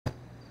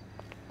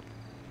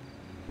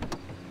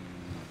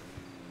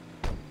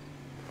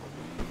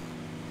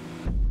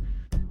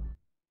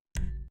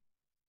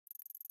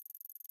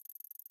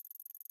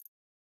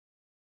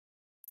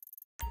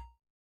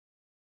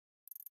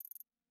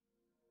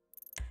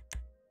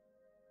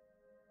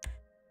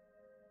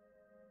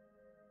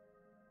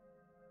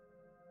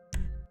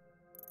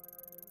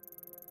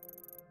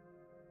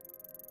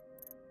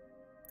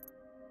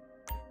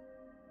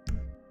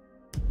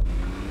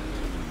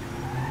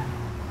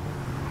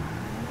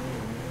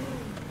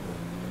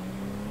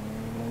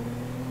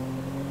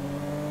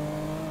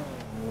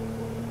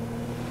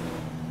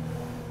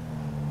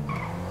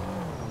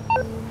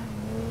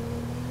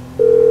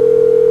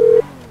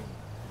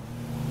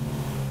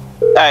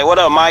Hey, what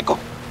up, Michael?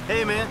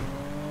 Hey, man.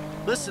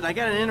 Listen, I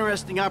got an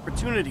interesting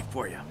opportunity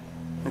for you.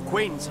 An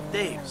acquaintance of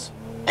Dave's.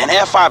 An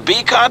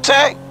FIB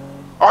contact?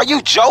 Are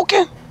you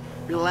joking?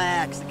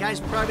 Relax, the guy's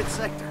private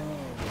sector.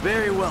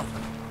 Very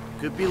wealthy.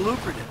 Could be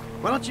lucrative.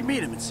 Why don't you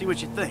meet him and see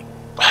what you think?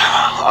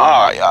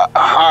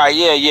 Alright,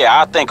 yeah,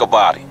 I'll think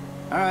about it.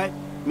 Alright,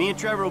 me and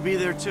Trevor will be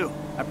there too.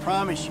 I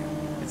promise you,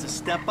 it's a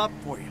step up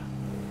for you.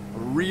 A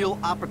real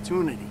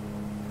opportunity.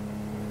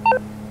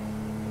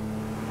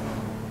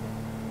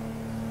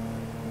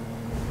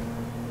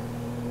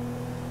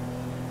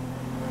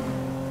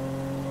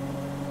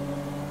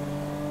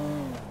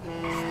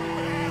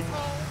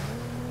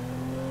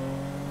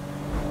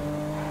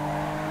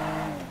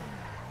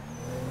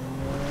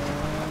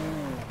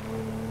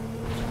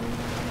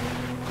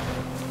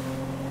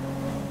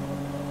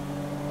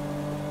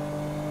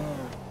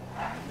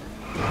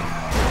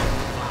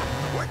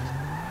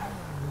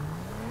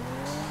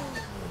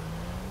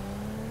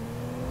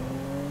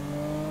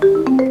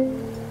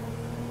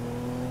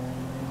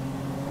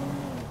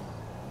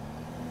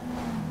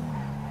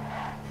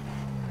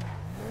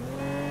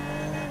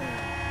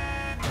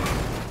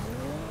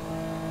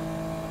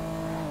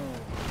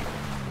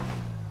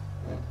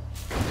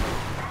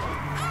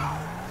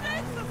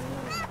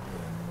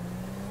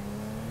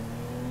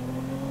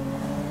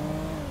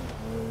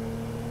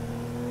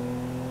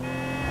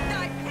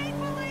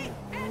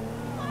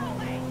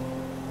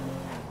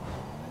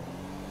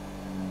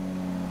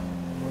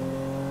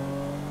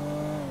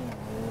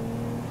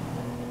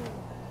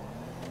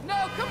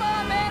 Come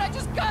on, man! I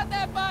just got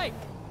that bike!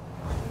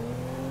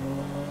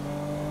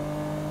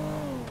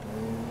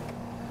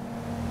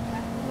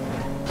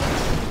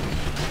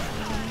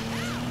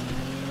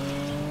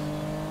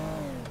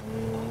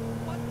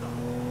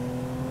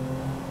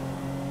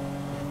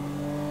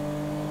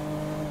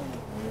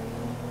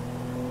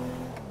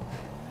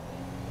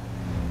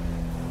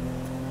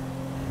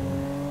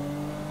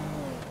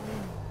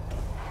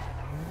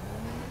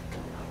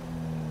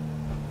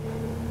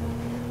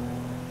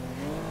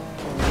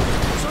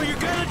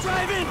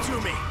 Drive into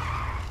me!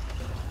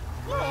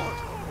 Lord!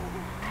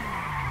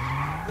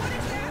 What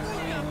is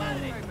happening? I'm out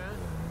of here, man.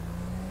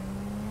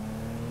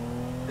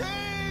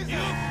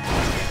 You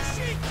fucking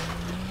shit!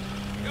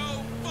 Yo,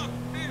 fuck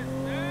this,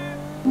 man!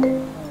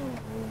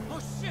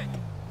 Oh, shit!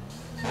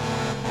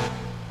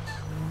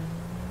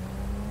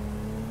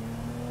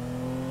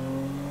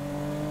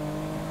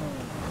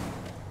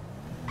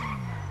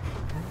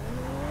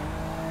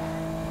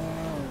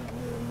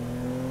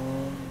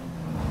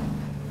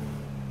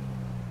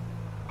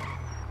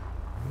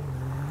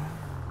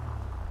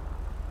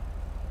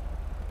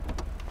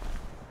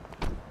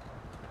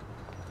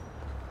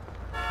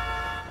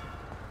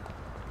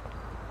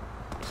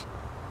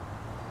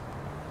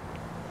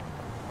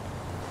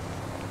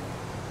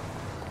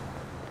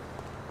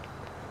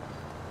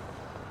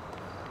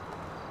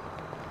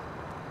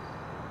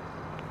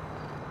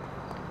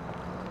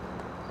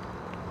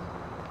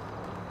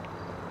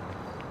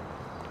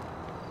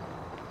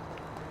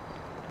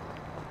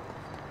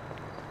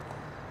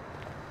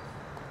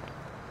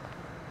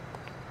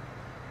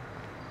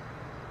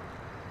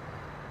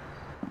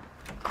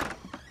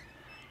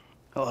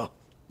 Hello.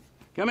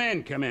 Come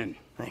in, come in.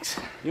 Thanks.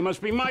 You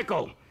must be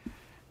Michael.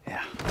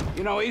 Yeah.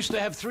 You know, I used to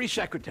have 3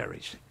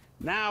 secretaries.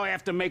 Now I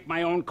have to make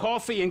my own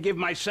coffee and give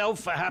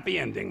myself a happy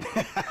ending.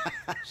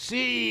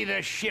 See,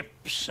 the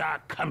ships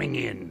are coming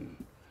in,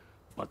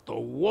 but the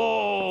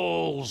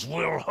walls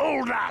will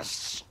hold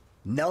us.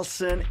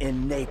 Nelson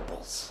in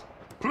Naples.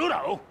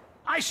 Pluto?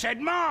 I said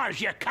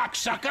Mars, you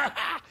cocksucker!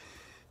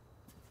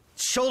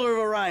 Shoulder of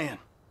Orion.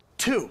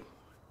 2.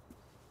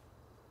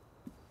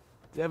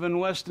 Devin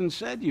Weston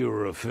said you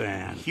were a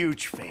fan.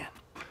 Huge fan.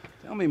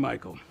 Tell me,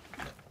 Michael,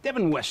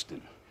 Devin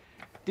Weston,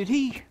 does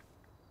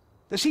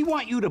he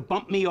want you to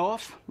bump me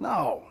off?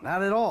 No,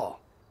 not at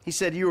all. He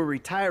said you were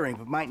retiring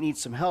but might need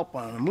some help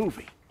on a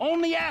movie.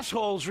 Only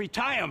assholes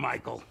retire,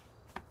 Michael.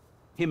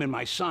 Him and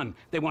my son,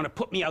 they want to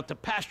put me out to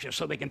pasture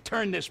so they can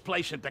turn this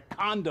place into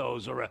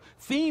condos or a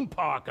theme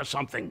park or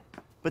something.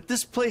 But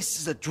this place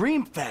is a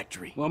dream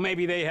factory. Well,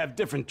 maybe they have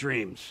different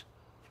dreams.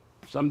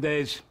 Some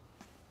days,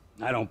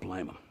 I don't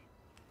blame them.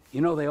 You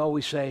know, they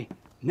always say,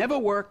 never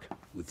work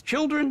with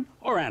children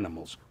or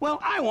animals. Well,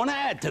 I want to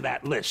add to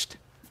that list.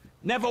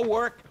 Never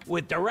work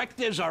with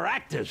directors or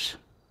actors.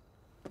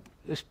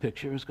 This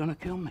picture is gonna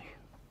kill me.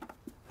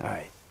 All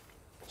right.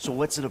 So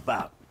what's it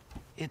about?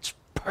 It's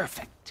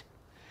perfect.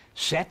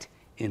 Set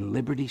in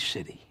Liberty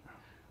City.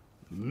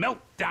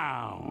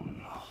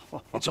 Meltdown.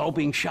 It's all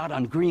being shot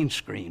on green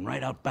screen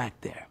right out back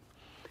there.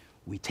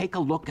 We take a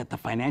look at the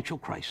financial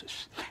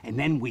crisis, and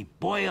then we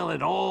boil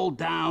it all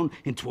down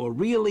into a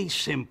really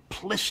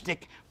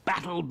simplistic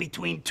battle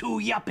between 2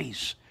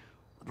 yuppies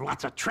with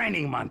lots of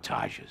training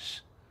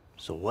montages.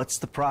 So what's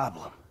the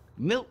problem?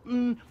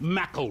 Milton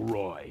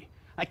McElroy.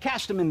 I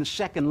cast him in the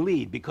second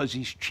lead because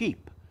he's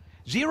cheap.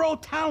 0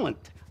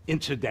 talent,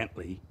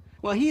 incidentally.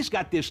 Well, he's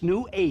got this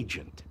new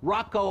agent,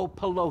 Rocco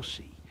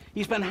Pelosi.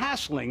 He's been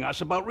hassling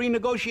us about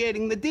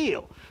renegotiating the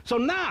deal. So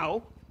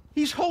now,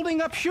 He's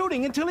holding up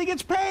shooting until he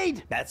gets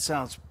paid. That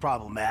sounds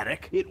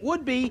problematic. It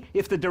would be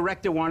if the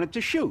director wanted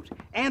to shoot.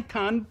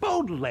 Anton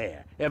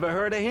Baudelaire. Ever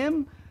heard of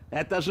him?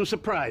 That doesn't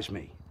surprise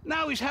me.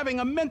 Now he's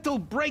having a mental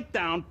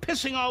breakdown,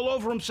 pissing all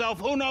over himself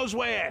who knows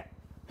where.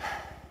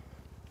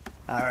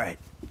 All right.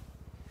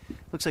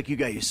 Looks like you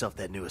got yourself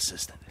that new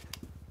assistant.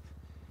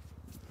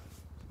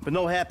 But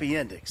no happy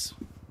endings.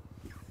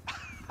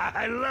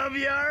 I love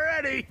you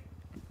already.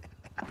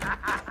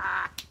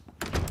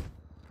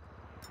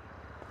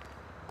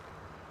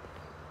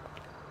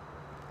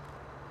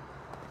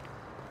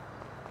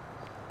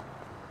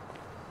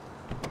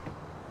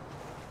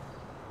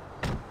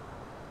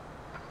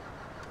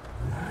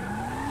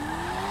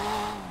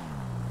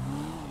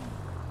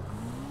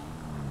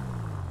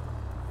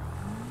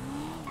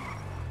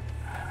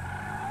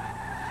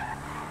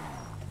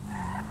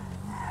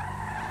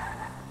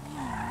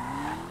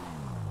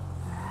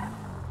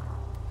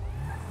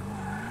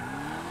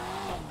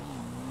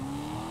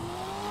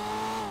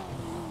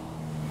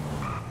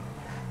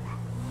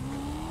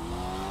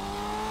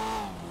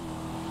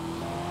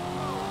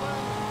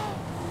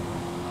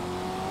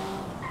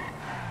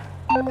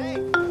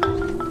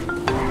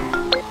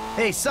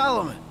 Hey,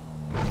 Solomon.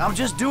 I'm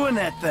just doing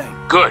that thing.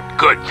 Good,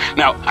 good.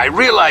 Now, I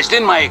realized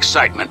in my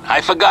excitement,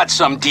 I forgot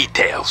some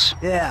details.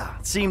 Yeah,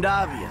 it seemed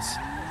obvious.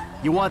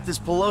 You want this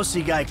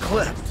Pelosi guy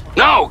clipped.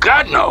 No,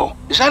 God, no.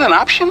 Is that an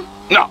option?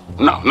 No.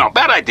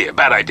 Bad idea,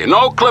 bad idea.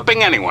 No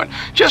clipping anyone.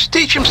 Just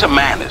teach him some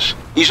manners.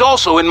 He's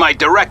also in my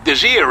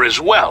director's ear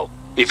as well,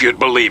 if you'd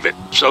believe it.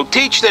 So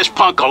teach this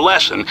punk a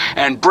lesson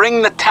and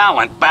bring the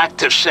talent back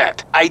to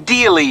set.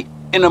 Ideally,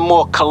 in a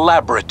more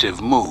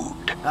collaborative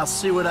mood. I'll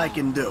see what I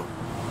can do.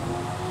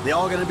 They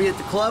all gonna be at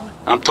the club?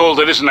 I'm told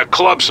it isn't a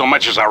club so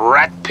much as a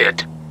rat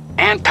pit.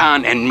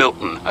 Anton and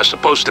Milton are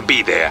supposed to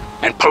be there,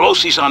 and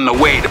Pelosi's on the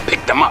way to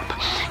pick them up.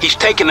 He's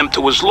taking them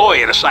to his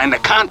lawyer to sign the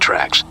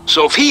contracts.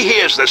 So if he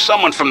hears there's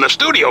someone from the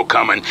studio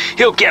coming,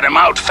 he'll get him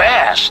out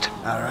fast.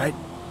 All right.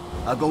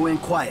 I'll go in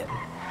quiet.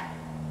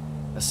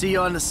 I'll see you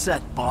on the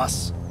set,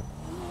 boss.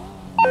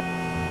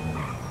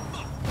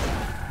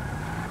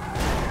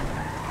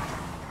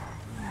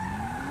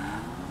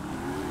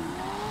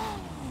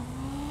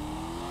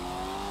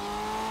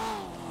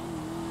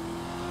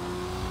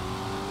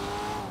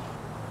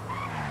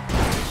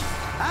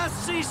 I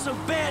see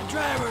some bad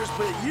drivers,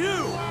 but you!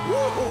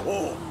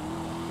 Whoa!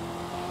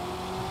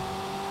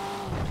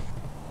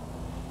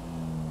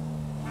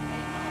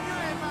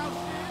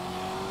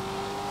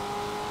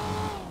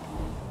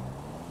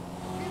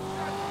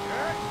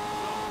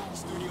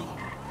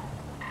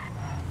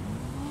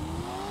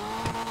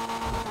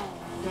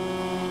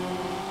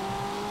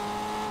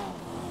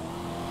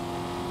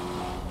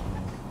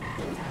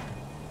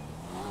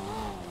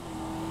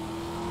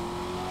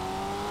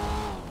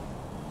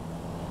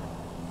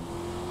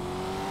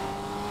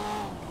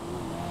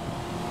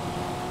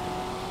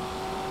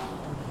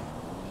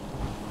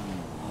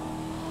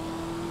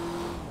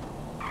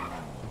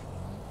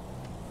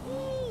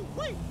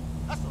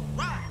 That's a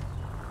ride.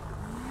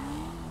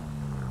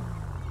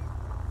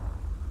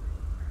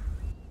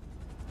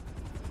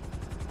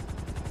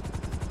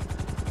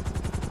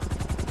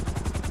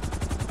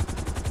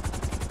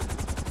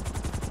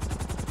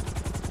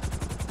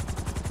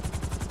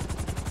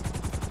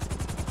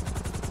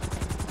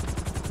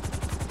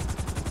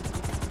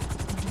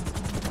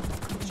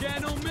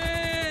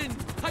 Gentlemen,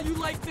 how you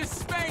like this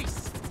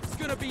space? It's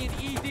gonna be an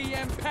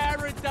EDM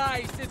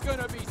paradise. There's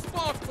gonna be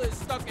sparklers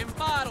stuck in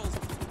bottles,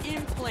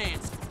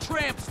 implants,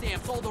 tramp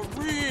stamps, all the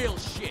real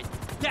shit.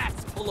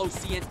 That's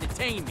Pelosi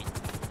Entertainment.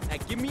 Now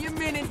give me a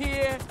minute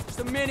here, just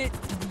a minute.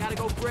 Gotta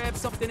go grab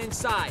something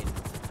inside.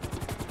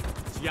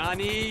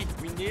 Johnny,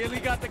 we nearly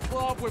got the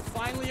club. We're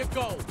finally a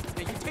go.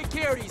 Now you take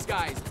care of these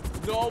guys.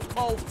 No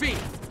cold feet.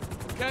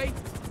 Okay?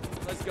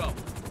 Let's go.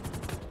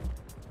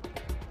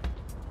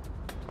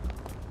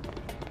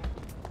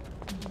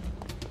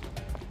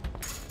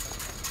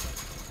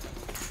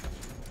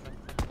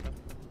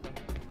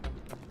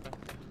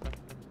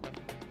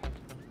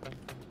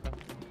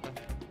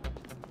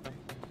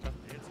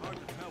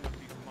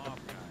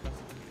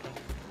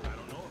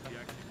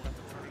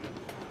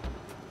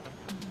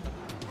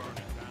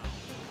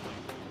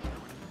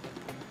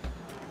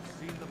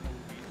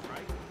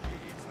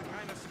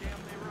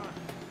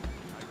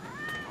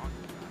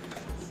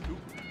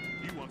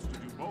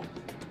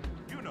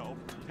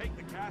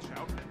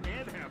 Out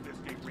and have this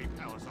gateway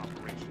palace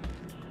operation.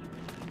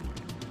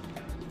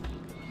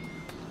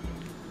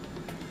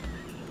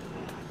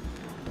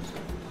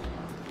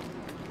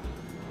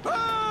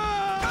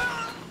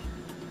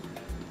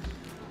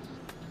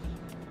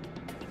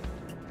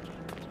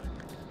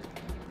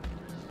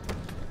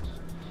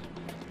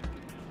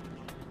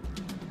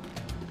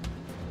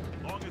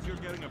 Long as you're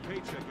getting a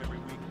paycheck every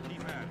week,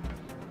 keep at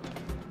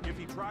it. If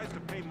he tries to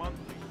pay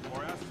monthly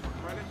or asks for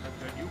credit,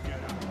 then you get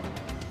out.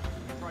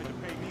 He tried to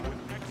pay me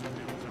with X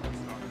bills at the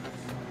start of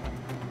this.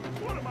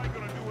 What am I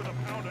gonna do with a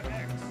pound of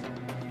X?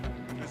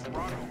 This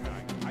Rocco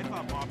guy, I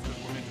thought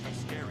mobsters were meant to be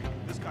scary.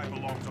 This guy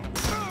belongs on.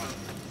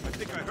 I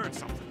think I heard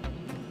something.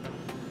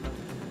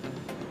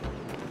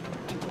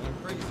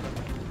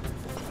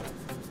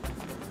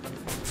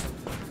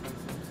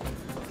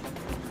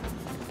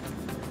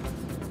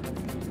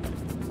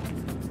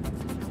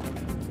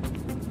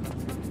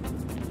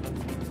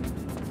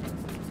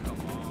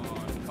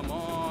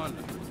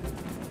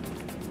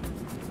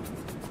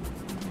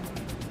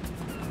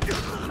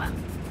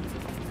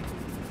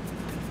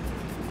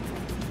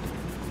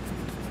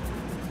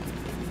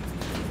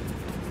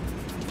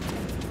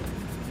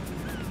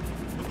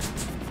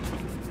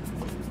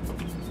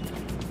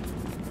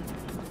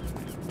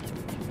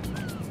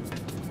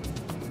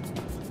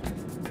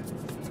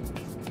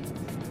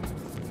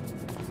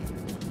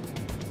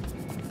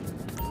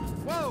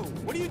 Whoa!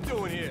 What are you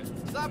doing here?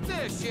 Stop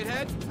there,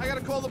 shithead. I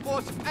gotta call the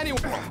boss anyway.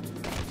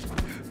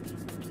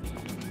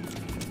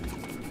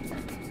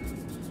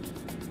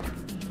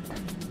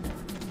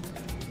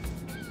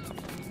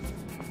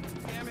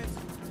 Damn it.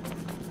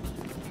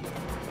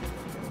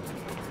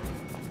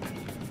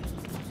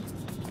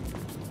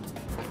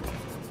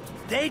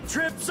 Day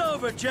trip's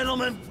over,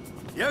 gentlemen.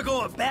 You're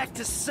going back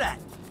to set.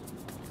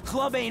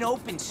 Club ain't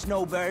open,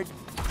 Snowbird.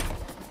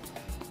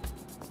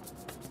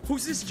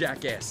 Who's this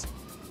jackass?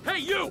 Hey,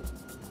 you!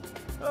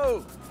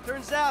 Oh,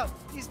 turns out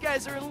these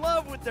guys are in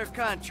love with their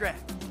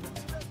contract.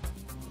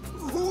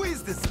 Who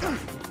is this guy?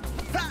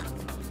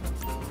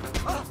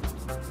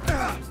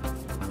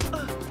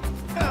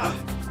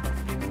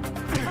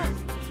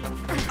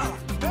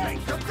 Hey,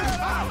 cut that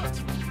out!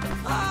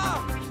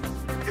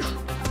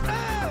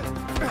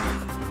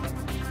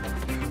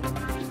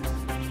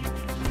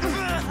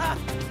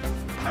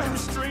 I'm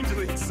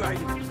strangely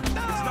excited. It's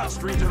not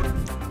strange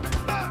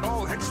at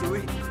all,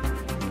 actually.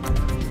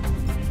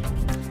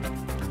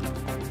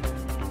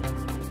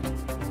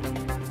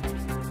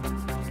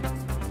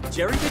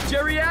 Jerry the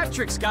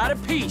Geriatric's got a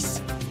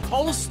piece.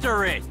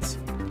 Holster it.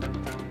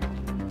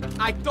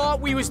 I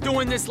thought we was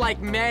doing this like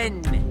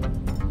men.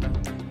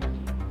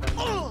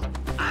 All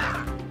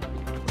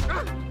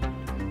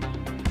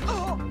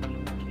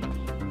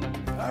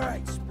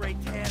right, spray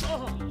can.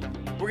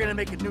 We're gonna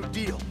make a new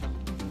deal.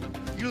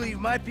 You leave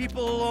my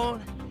people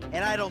alone,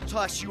 and I don't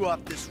toss you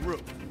off this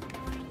roof.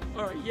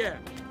 All right, yeah.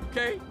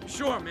 Okay?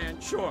 Sure, man,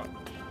 sure.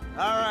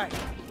 All right.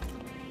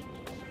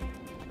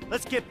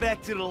 Let's get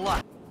back to the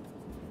lot.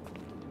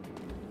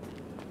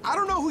 I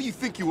don't know who you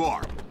think you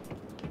are.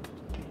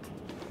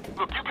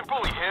 Look, you can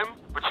bully him,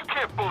 but you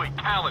can't bully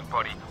talent,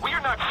 buddy. We are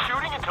not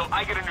shooting until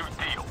I get a new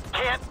deal.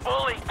 Can't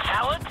bully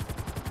talent?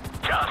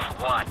 Just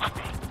watch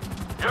me.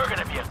 You're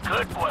gonna be a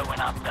good boy when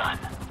I'm done.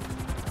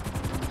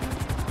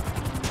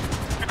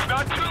 It's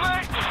not too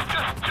late.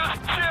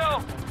 Just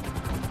chill.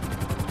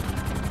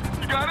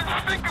 You gotta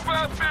think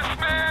about this,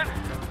 man.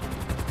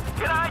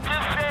 Can I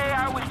just say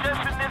I was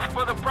just in this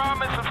for the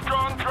promise of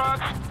strong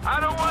drugs? I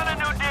don't want a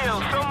new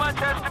deal. So much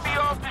has to be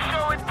off the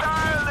show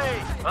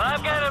entirely. Well,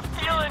 I've got a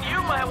feeling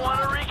you might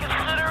want to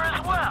reconsider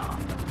as well.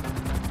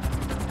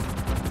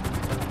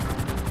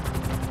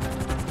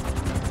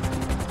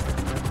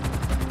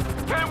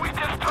 Can't we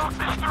just talk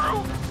this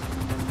through?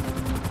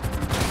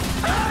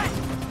 Hey!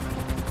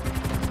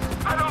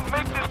 I don't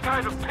make this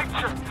kind of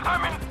picture.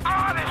 I'm an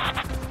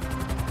artist.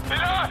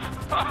 Enough!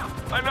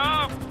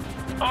 Enough!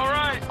 All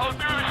right, I'll do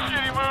the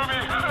shitty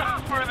movie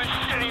for the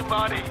shitty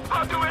money.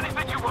 I'll do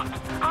anything you want.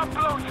 I'll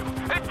blow you.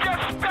 And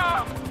just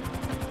stop!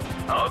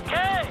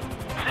 Okay.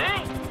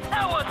 See?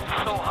 That wasn't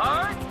so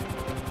hard.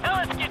 Now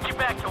let's get you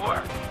back to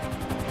work.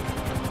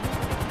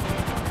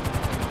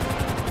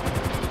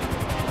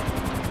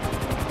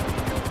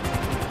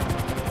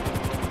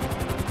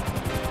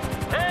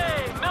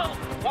 Hey,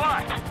 Milton.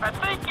 What? I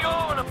think you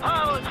owe an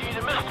apology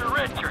to Mr.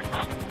 Richards.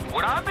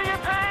 Would I be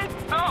paid?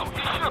 No,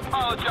 he should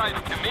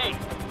apologize to me.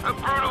 A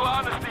brutal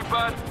honesty,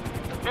 bud.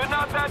 You're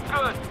not that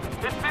good.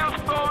 It feels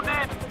phoned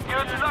in.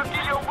 You're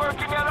lucky you're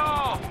working at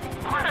all.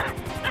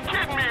 You're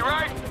kidding me,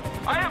 right?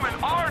 I am an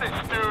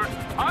artist, dude.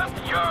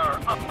 You're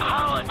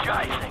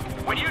apologizing.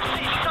 When you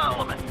see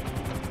Solomon,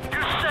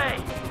 you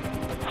say,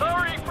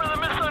 "Sorry for the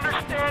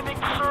misunderstanding,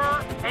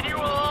 sir," and you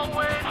will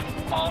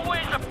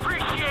always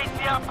appreciate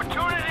the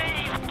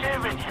opportunity he's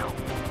given you.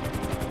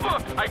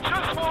 Look, I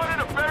just wanted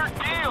a better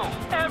deal.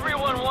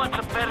 Everyone wants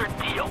a better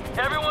deal.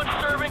 Everyone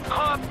serving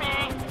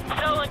coffee,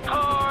 selling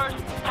cars,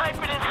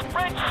 typing in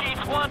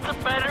spreadsheets wants a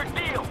better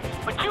deal.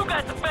 But you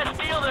got the best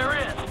deal there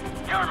is.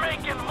 You're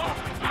making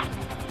movies.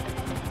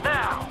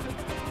 Now,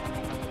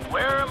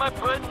 where am I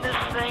putting this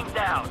thing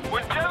down?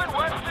 When Devin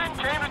Weston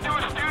came to do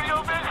a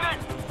studio visit,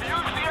 he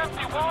used the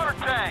empty water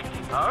tank.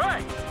 All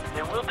right,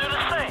 then we'll do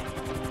the same.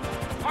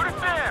 Put it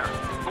there.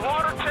 The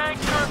water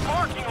tank turned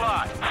parking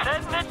lot.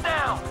 Setting it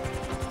down.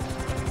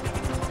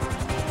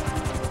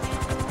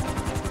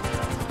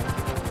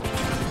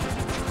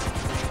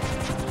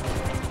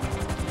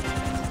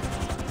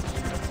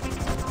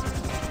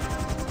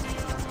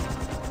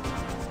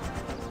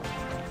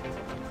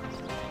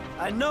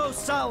 I know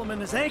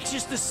Solomon is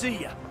anxious to see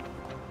you.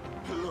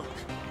 Look,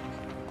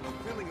 I'm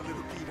feeling a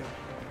little beat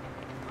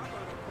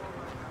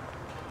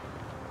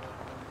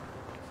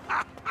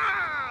up.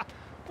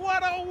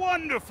 What a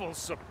wonderful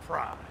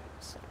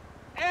surprise.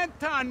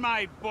 Anton,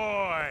 my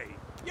boy,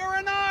 you're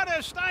an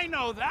artist, I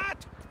know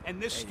that.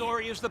 And this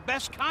story is the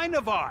best kind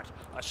of art.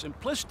 A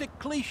simplistic,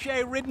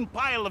 cliche-ridden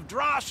pile of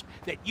dross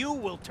that you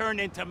will turn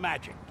into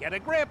magic. Get a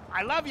grip,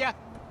 I love ya.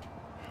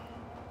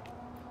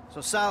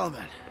 So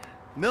Solomon,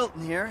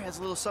 Milton here has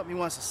a little something he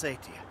wants to say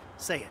to you.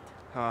 Say it.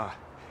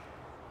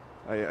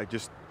 I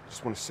just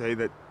want to say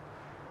that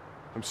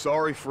I'm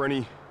sorry for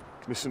any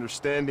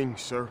misunderstanding,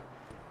 sir.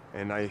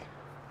 And I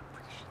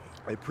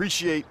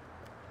appreciate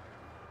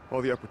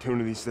all the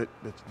opportunities that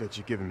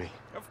you've given me.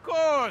 Of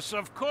course,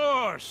 of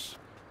course.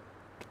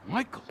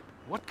 Michael,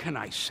 what can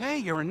I say?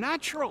 You're a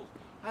natural.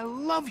 I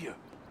love you.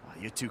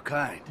 You're too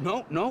kind.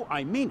 No,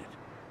 I mean it.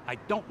 I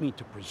don't mean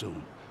to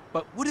presume,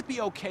 but would it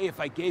be okay if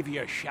I gave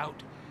you a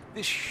shout?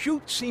 This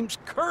shoot seems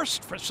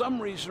cursed for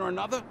some reason or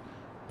another.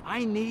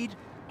 I need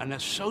an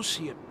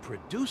associate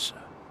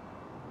producer.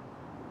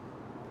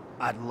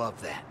 I'd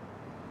love that.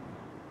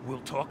 We'll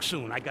talk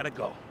soon. I gotta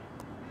go.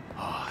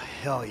 Oh,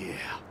 hell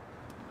yeah.